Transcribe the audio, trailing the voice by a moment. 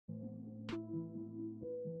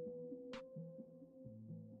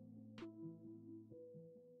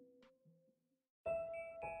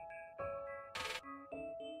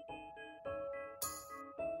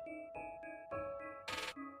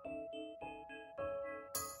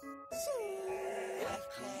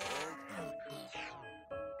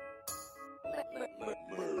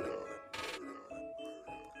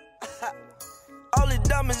All these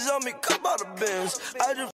diamonds on me, come out of Benz.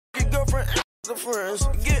 I just f***ing girlfriend and the friends.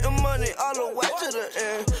 Getting money all the way to the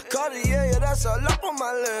end. Cartier, yeah, that's all up on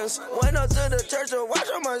my lens. Went up to the church to watch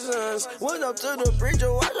on my sons. Went up to the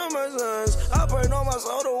preacher, watch on my sons. I prayed on my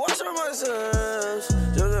soul to watch on my sons.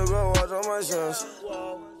 Just to go watch on my sons.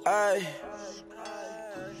 Aye.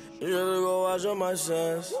 Just to go watch on my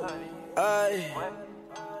sons. Aye.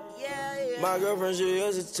 My girlfriend, she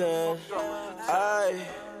is a 10. Aye.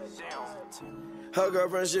 Her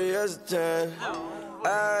girlfriend, she is a 10.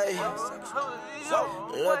 Aye.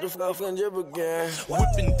 Let the fucking jib again.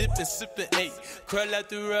 Whippin', dippin', sippin', ayy. Crawl out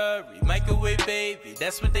the Rari, microwave baby,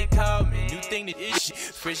 that's what they call me. New thing that is shit,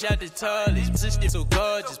 fresh out the toilet. Position so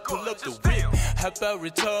gorgeous, pull up the whip. How about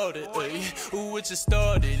retarded, ayy? Ooh, what you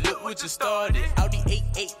started, look what you started. Audi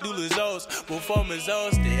 88 Dulas O's, before I'm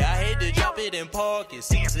exhausted. I had to drop it and park it.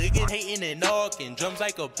 Six again, hating and knocking. Drums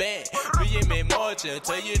like a band, me man marching.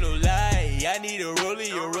 Tell you no lie, I need a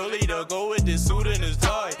rollie to go with this suit and this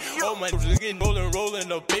tie. Oh my, again,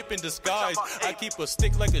 rolling up vape in disguise. I keep a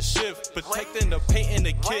stick like a shift, protecting the paint in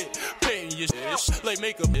the kit. Painting your shit like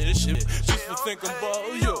makeup and shit. Just for thinking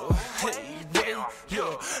about yo. Hey,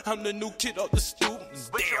 yo, I'm the new kid off the stoop.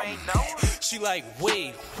 Damn. She like,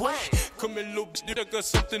 wait, what? Come in, little bitch, I got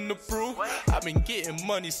something to prove. I've been getting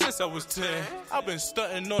money since I was 10. I've been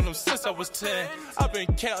stunting on them since I was 10. I've been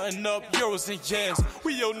counting up euros and yens.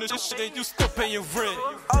 We own this shit and you still paying rent.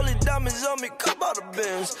 All these diamonds on me, come out of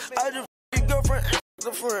Benz. I just f***ing girlfriend and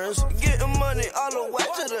the friends. Getting money all the way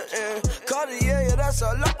to the end. Cartier, yeah, that's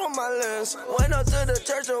all up on my lens. Went up to the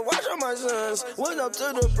church to watch on my sons. Went up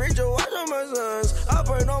to the preacher, watch on my sons. I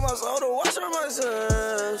prayed on my soul to watch on my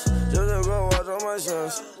sons. Just to go watch on my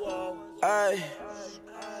sons. Aye.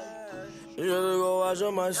 Just to go watch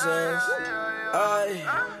on my sons. Aye.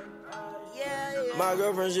 My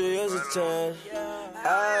girlfriend, she is a 10.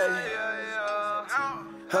 Aye.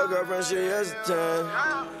 Her girlfriend, she is a 10.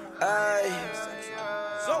 Aye.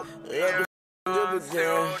 Let the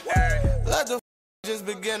begin. Let the just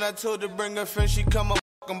begin. I told her bring her friend, she come up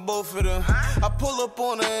fucking both of them. I pull up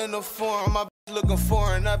on her in the forum, my bitch looking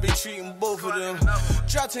foreign, I be treating both of them.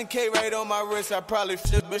 Drop 10K right on my wrist, I probably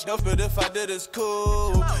flip bitch up, but if I did it's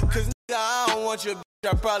cool. Cause nigga, I don't want your bitch,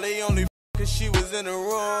 I probably only cause she was in the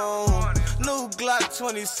room. New Glock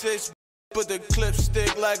 26. Put the clip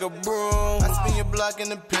stick like a broom. I spin your block in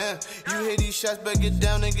the pen. You hit these shots, but get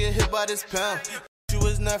down and get hit by this pound. You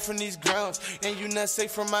was not from these grounds, and you not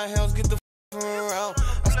safe from my house. Get the f around.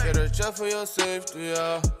 I'm scared of you for your safety,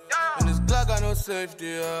 yeah. And this Glock got no safety,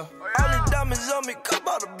 yeah. All these diamonds on me, come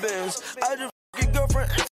out of Benz. I just f***ing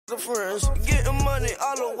girlfriend and the friends. Getting money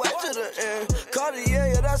all the way to the end. Cartier,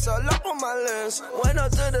 yeah, that's all up on my lens. Went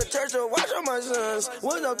up to the church to watch on my sons.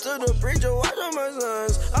 Went up to the preacher, watch on my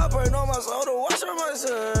sons. I prayed on my soul to watch on my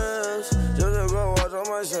sons. Just to go watch on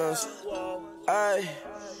my sons. Aye.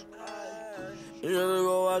 Just to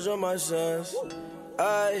go watch on my sons.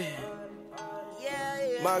 Aye.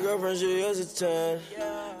 My girlfriend, she is a 10.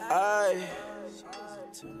 Aye.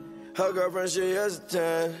 Her girlfriend, she is a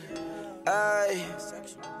 10. Aye.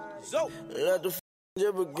 Let the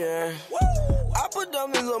jib again. I put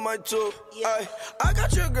diamonds on my tooth. Aye. I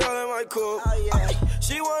got your girl in my coupe. Aye.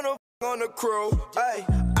 She wanna on the crew. Aye.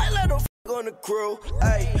 I let her on the crew.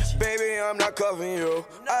 Aye. Baby, I'm not covering you.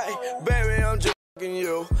 Aye. Baby, I'm just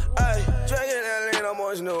you. Aye. Drinking that lean, I'm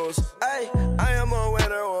on snooze. Aye. I am a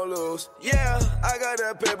winner or lose. Yeah, I got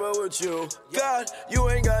that paper with you. God, you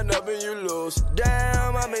ain't got nothing, you lose.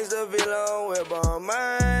 Damn, I mix the villa whip on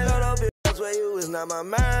mine. Little bitch, that's where you is not my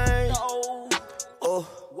mind. Oh,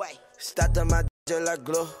 wait. Start to my just like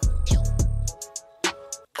glue.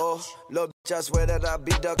 Oh, little bitch, I swear that I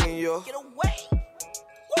be ducking you. Get away.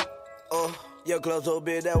 Oh, your clothes so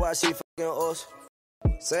big, that's why she fucking us.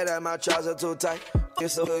 Say that my trousers too tight.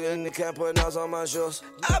 It's so good and they can't put nails on my shoes.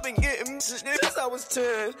 I've been getting since I was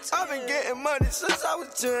 10. I've been getting money since I was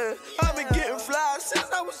 10. I've been getting flies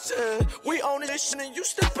since I was 10. We own this shit and you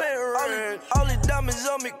still paying rent. All these diamonds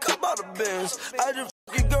on me, come out of Benz. I just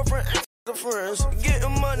f***ing girlfriend and the friends.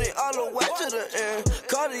 Getting money all the way to the end.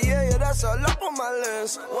 Cartier, yeah, that's all up on my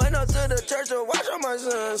lens. Went up to the church to watch on my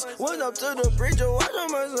sons. Went up to the preacher, watch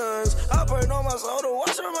on my sons. I prayed on my soul to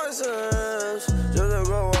watch on my sons. Just to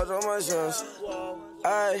go watch on my sons.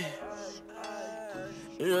 Aye.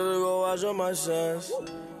 Just to go watch on my sons.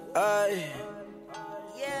 Aye.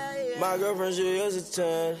 My girlfriend, she is a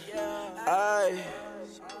 10. Aye.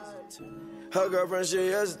 Her girlfriend, she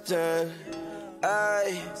is a 10.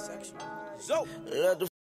 Aye. Let the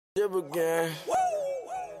jib again.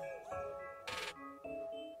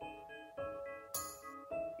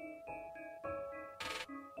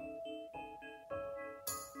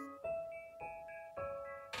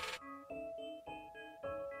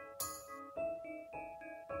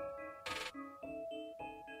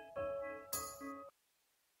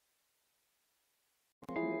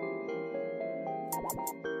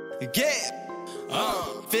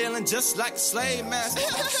 Feeling just like a slave master.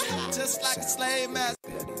 Just like a slave master.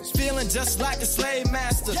 Feeling just like a slave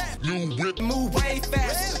master. New whip, move way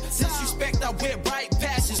faster. Disrespect, I whip right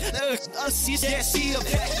past you. She a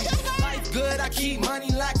vacuum. Life good, I keep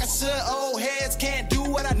money like I should. Old heads can't do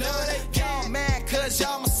what I know. Y'all mad cause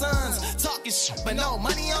y'all my sons. Talking shit, but no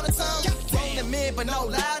money on the tongue. Roll the mid, but no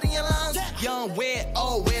loud in your lungs. Young wet,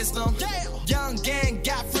 old wisdom. Young gang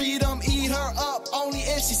got freedom. Eat her up only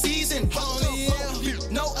if she seasoned.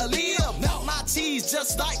 No Aaliyah, melt my cheese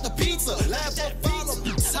just like the pizza. Left a follow,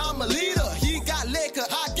 I'm a leader. He got liquor,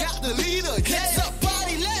 I got the leader. It's a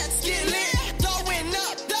party, let's get lit. Throwing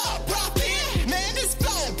up the profit. Man, this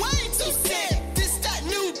flow way too sick. This that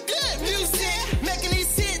new good music. Making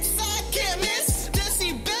these hits, I can't miss. This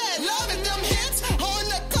he bad, loving them hits. On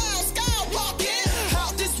the cloud, skywalking.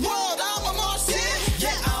 Out this world, I'm a Martian.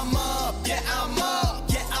 Yeah, I'm up, yeah, I'm up.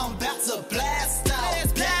 Yeah, I'm about to blast out.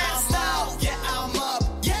 Let's blast out. Yeah, I'm up.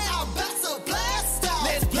 Yeah, I'm about to blast out.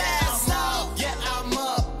 Let's blast out. Yeah, I'm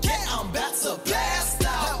up. Yeah, I'm about to blast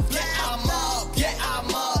out. Yeah, I'm up. Yeah,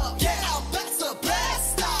 I'm up. Yeah, I'm about to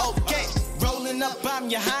blast out. Okay, rolling up, I'm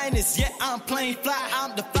your highness. Yeah, I'm plain fly,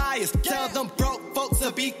 I'm the flyest. Tell them broke folks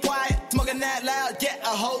to be quiet. Smoking that loud, yeah,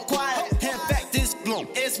 I hold quiet. In fact, this bloom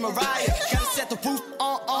is Mariah. Gotta set the roof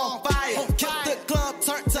on fire. Kill the club,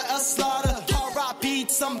 turn to a slaughter. R.I.P.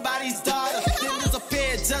 somebody's daughter. Then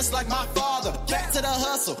disappeared just like my father. Back to the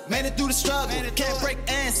hustle, made it through the struggle. Can't break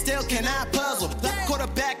and still cannot puzzle. Left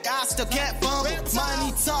quarterback, I still can't fumble.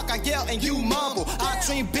 Money talk, I yell and you mumble. I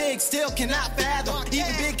dream big, still cannot fathom.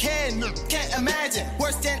 Even big head, can't imagine.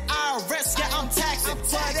 Worse than IRS, yeah, I'm taxing.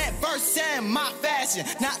 For that verse and my fashion.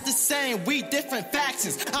 Not the same, we different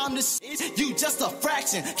factions. I'm the shit, you just a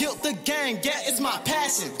fraction. Killed the gang, yeah, it's my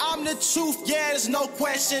passion. I'm the truth, yeah, there's no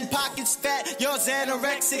question. Pockets fat, yours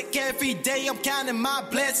anorexic. Every day I'm counting my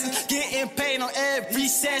blessings. Getting paid on every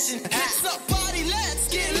session. It's a party, let's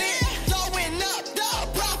get lit. Throwing up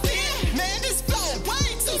the profit. Man, this flow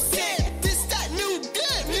way too sick. This that new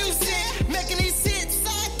good music. Making these hits,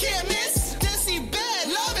 I can't miss. This he bad,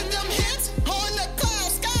 loving them hits. On the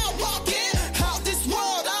cloud, skywalking. Out this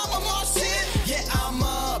world, I'm a Martian. Yeah, I'm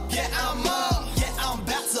up. Yeah, I'm up. Yeah, I'm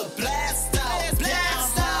about to blast out. Let's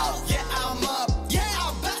blast out. Yeah, I'm up. Yeah,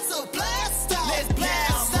 I'm about to blast out. Let's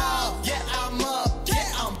blast out. Yeah, I'm up.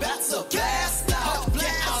 Yeah, I'm about to blast out.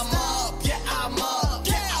 Yeah, I'm up. Yeah, I'm up.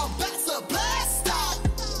 Yeah, I'm about to blast out.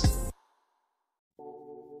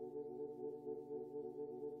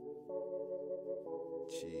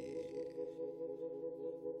 Shit.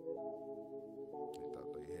 They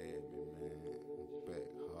thought they had me, man. Back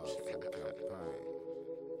hard from campaign.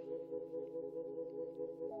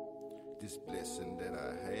 This blessing that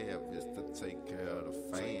I have is to take care of the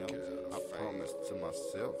fam. I promise to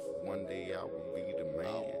myself, one day I will be the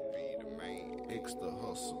man. Extra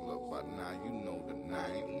hustler, by now you know the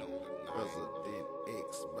name. President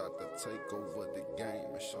X about to take over the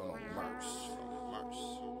game and show no mercy.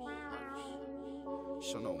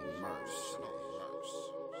 Show no mercy.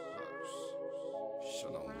 Show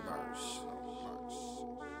no mercy.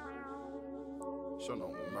 Show no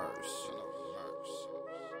mercy.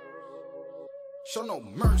 Show no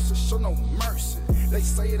mercy, show no mercy. They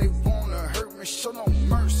say they wanna hurt me, show no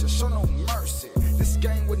mercy, show no mercy. This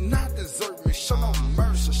game would not desert me, show no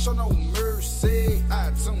mercy, show no mercy.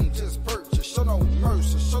 iTunes just purchased, show no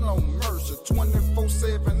mercy, show no mercy.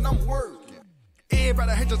 24/7, I'm working.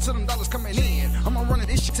 Everybody hate till them dollars coming in. I'ma run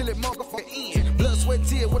this shit till it motherfucker end. Blood, sweat,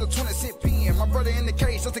 tear with a 20-cent pen. My brother in the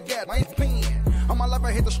cage, just a gat, my pen. All my life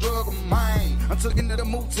I had to struggle, mine. Until getting to the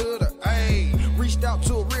move to the A. Reached out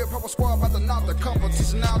to a real power squad, about to knock the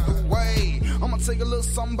competition out the way. I'ma take a little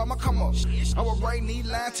something by my come up. I was writing these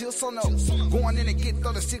lines till sun up. Going in and get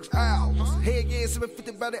 36 hours. Head yeah,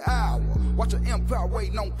 750 by the hour. Watch an empire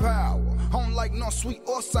waiting on power. I don't like no sweet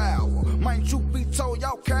or sour. Mind truth be told,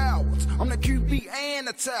 y'all cowards. I'm the QB and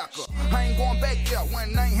attacker. I ain't going back there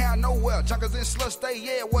when I ain't had nowhere. Junkers and slush stay,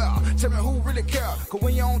 yeah, well. Tell me who really care. Cause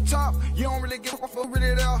when you're on top, you don't really give a fuck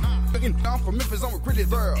really there. I'm from Memphis, I'm a gritty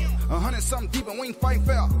girl. 100 something deep and we ain't fight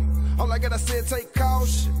fair. All I gotta say, take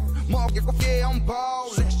caution. Motherfucker, yeah, I'm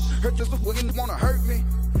ballin'. Hurt this nigga wanna hurt me.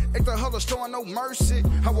 Act the hustler showing no mercy.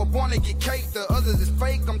 I was born to get cake, the others is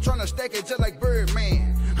fake. I'm tryna stack it just like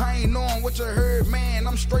Birdman. I ain't knowing what you heard, man.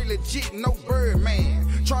 I'm straight legit, no Birdman.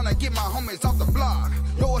 Tryna get my homies off the block.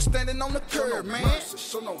 Yours standing on the curb, man. Mercy,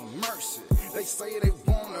 show no mercy. They say they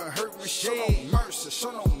wanna hurt me. Show no mercy,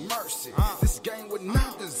 show no mercy. This game would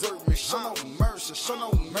not desert me. Show no mercy, show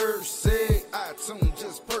no mercy. iTunes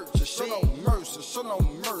just purchased. Show no mercy, show no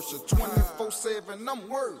mercy. 24/7, I'm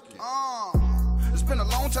working. been a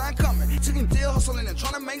long time coming. Chicken deal hustling and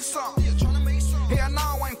trying to make something. Hell no,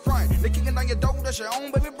 I ain't front. They kicking down your door, that's your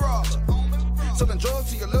own baby brother. Selling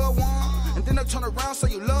drugs to your loved one, and then they turn around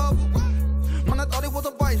say you love them. Man, I thought it was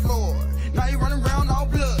a vice lord. Now you running around all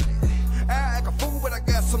blood. I act a fool, but I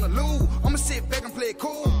got something to lose. I'ma sit back and play it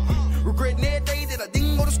cool. Regretting every day that I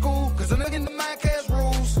didn't go to school, cause I'm looking at my cash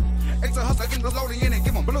rules. Extra hustle, get the loading in and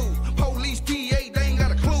give them blue. Police, DA, they ain't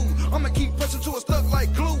got a clue. I'ma keep pressing to it stuck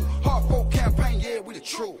like glue. Hard folk campaign, yeah, we the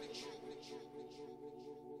truth.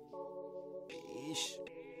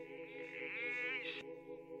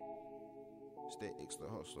 It's that extra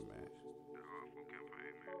hustle, man.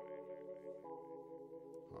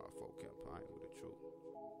 Hard folk campaign with the truth.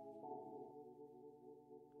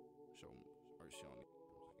 Show mercy on it.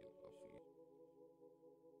 Show no mercy.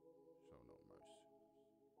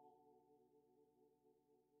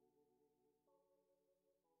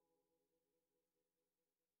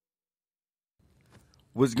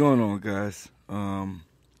 What's going on, guys?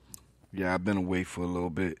 Yeah, I've been away for a little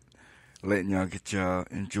bit, letting y'all get y'all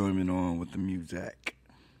enjoyment on with the music.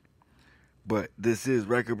 But this is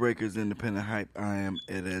Record Breakers Independent Hype. I am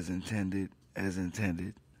it as intended.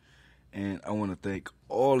 And I want to thank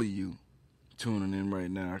all of you tuning in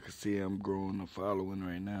right now. I can see I'm growing a following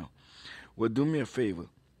right now. Well, do me a favor.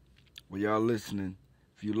 While y'all listening,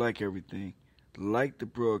 if you like everything, like the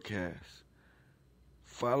broadcast.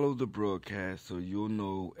 Follow the broadcast so you'll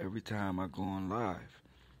know every time I go on live.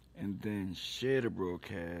 And then share the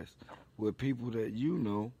broadcast with people that you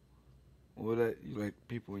know, or that you like,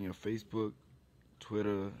 people on your Facebook,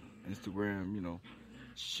 Twitter, Instagram, you know.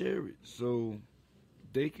 Share it so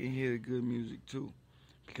they can hear the good music too.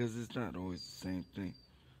 Because it's not always the same thing.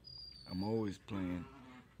 I'm always playing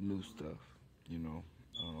new stuff, you know.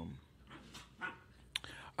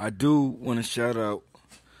 I do want to shout out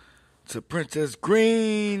to Princess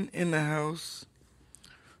Green in the house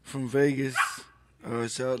from Vegas.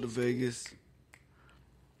 Shout out to Vegas.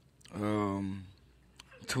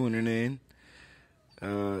 Tuning in.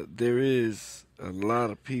 There is a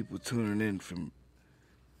lot of people tuning in from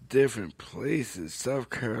different places. South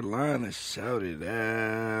Carolina, shout it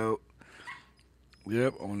out.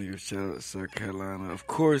 Yep, only a shout out to South Carolina. Of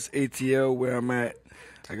course, ATL, where I'm at.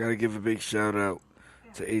 I got to give a big shout out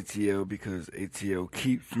to ATL because ATL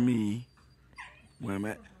keeps me where I'm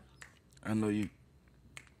at. I know you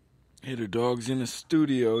hear the dogs in the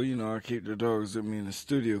studio. You know, I keep the dogs with me in the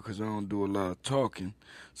studio because I don't do a lot of talking,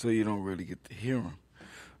 so you don't really get to hear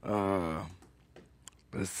them.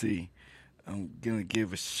 Let's see. I'm going to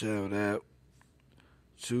give a shout out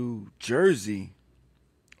to Jersey.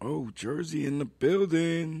 Oh, Jersey in the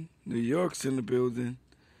building. New York's in the building.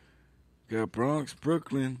 Got Bronx,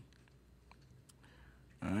 Brooklyn.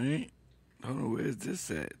 All right. Hold on, where's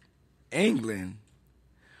this at? England.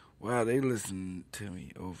 Wow, they listen to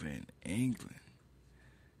me over in England.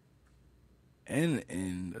 And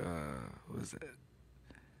in, what's that?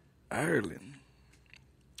 Ireland.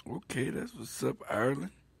 Okay, that's what's up,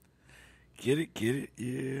 Ireland. Get it,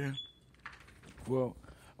 yeah. Well,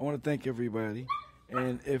 I want to thank everybody.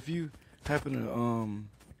 And if you happen to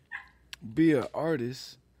be an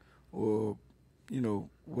artist, or, you know,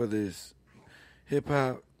 whether it's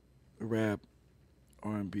hip-hop, rap,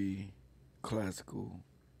 R&B, classical,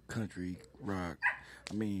 country, rock,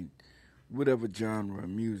 I mean, whatever genre of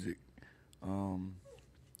music,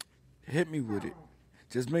 hit me with it.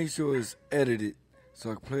 Just make sure it's edited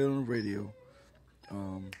so I can play it on the radio.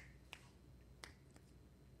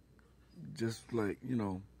 Just like, you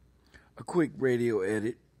know, a quick radio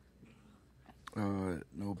edit.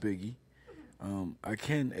 No biggie. I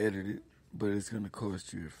can edit it, but it's going to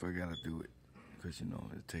cost you if I got to do it. Because, you know,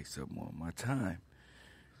 it takes up more of my time.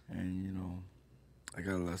 And, you know, I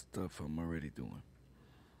got a lot of stuff I'm already doing.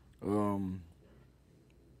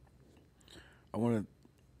 I want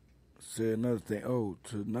to say another thing. Oh,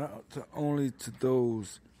 not only to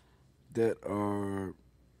those that are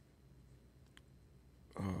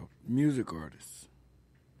music artists,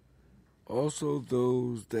 also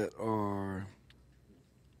those that are,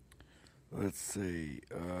 let's say,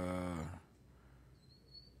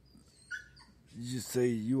 you just say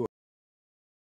you